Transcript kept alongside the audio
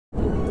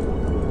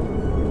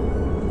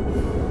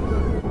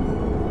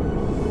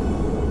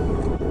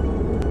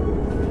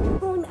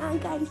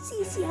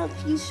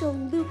Lucky Show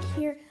Luke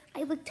here.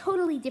 I look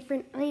totally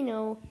different, I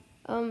know.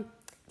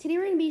 Today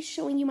we're gonna be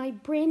showing you my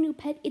brand new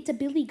pet. It's a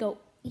billy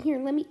goat.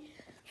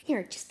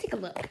 Here, just take a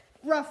look.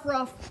 Ruff.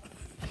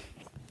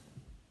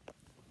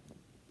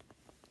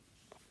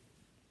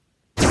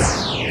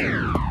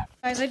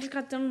 Guys, I just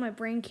got done with my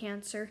brain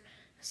cancer.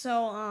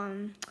 So,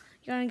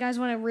 you guys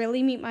want to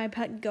really meet my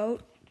pet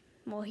goat?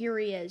 Well, here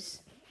he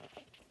is.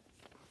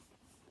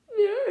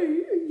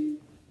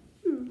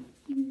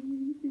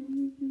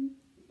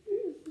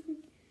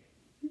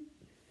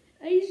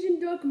 Asian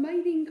dog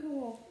mating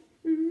call.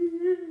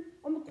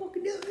 I'm a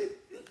crocodile.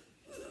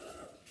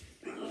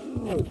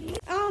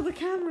 Oh, the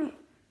camera.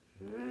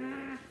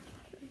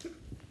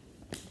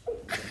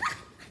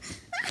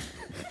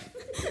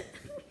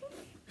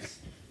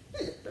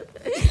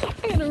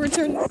 I gotta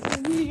return this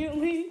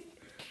immediately.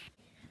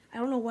 I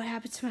don't know what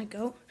happened to my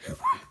goat.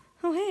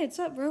 Oh, hey, what's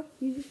up, bro?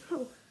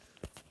 Oh.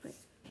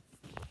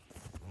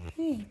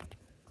 Hey.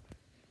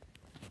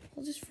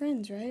 We're just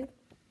friends, right?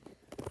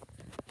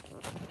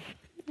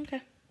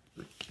 Okay.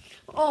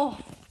 Oh.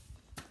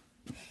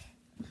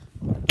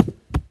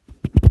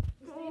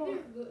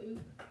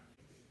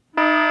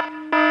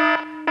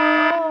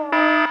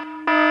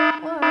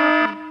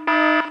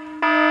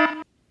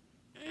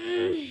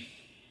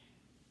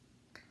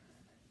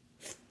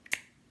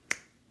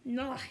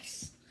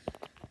 Nice.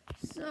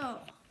 So,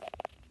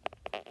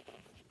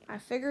 I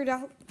figured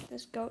out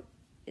this goat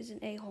is an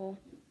a-hole.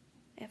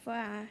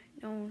 FYI,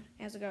 known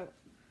as a goat.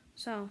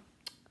 So,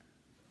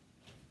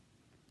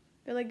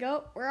 Billy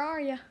Goat, where are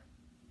you?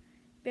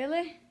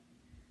 Billy,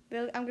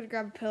 I'm gonna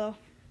grab a pillow.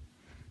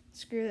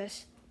 Screw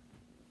this.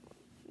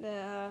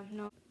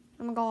 No.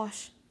 Oh my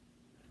gosh.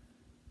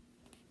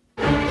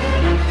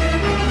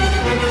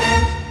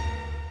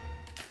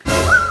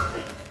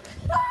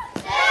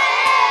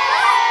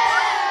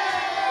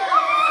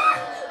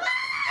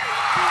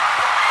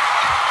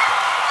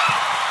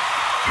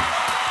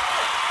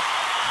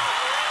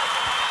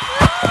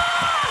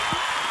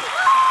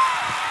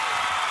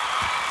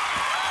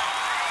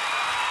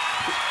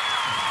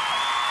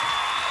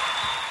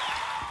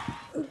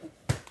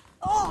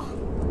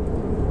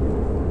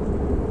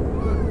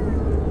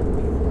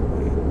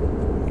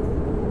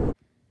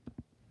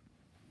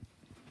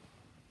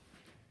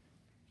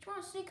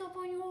 Trying to sneak up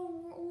on you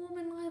old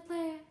woman like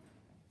that.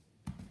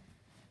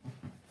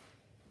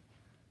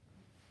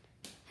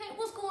 Hey,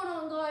 what's going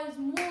on, guys?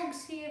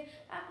 Morgs here.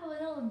 I have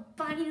another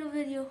video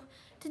video.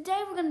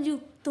 Today we're gonna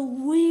do the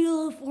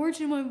Wheel of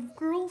Fortune, my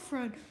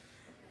girlfriend.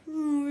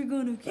 We're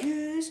gonna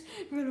kiss,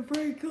 we're gonna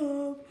break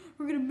up,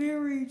 we're gonna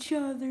marry each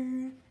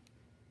other.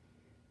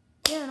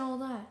 Yeah, and all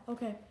that.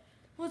 Okay,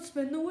 let's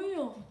spin the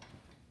wheel.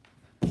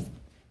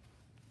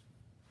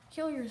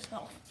 Kill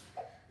yourself.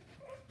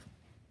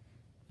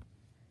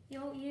 You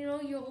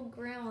know your old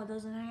grandma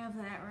doesn't have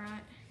that,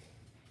 right?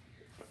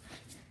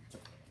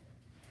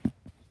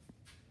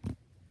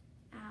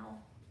 Ow.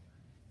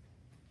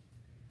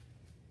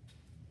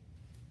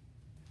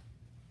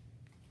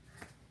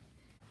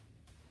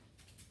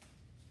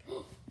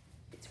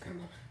 It's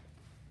Grandma.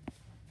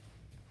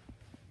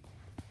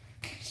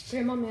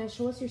 Grandma, man,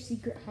 show us your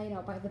secret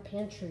hideout by the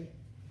pantry.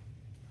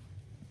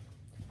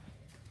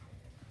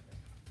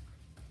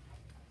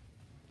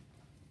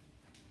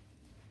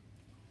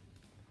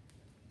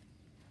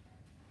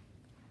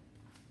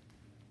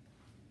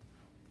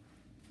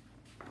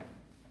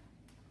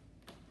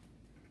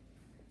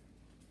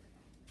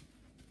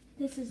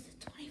 This is the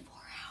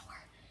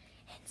 24-hour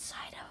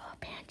inside of a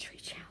pantry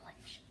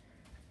challenge.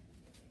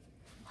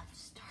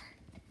 Let's start.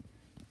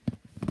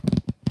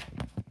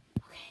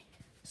 Okay,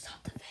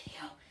 stop the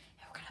video,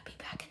 and we're gonna be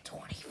back in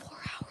 24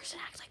 hours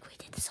and act like we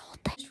did this whole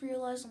thing. Just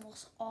realized the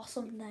most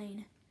awesome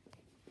thing.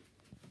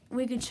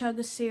 We could chug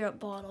a syrup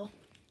bottle.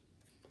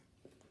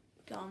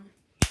 Gum.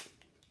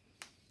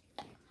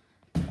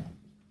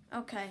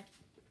 Okay.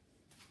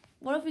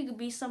 What if we could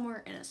be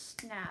somewhere in a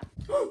snap?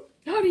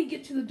 How do you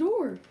get to the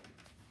door?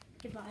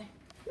 Goodbye.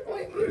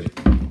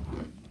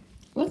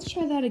 Let's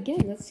try that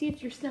again. Let's see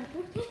if you're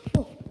snapping.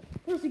 Oh,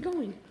 where's he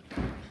going?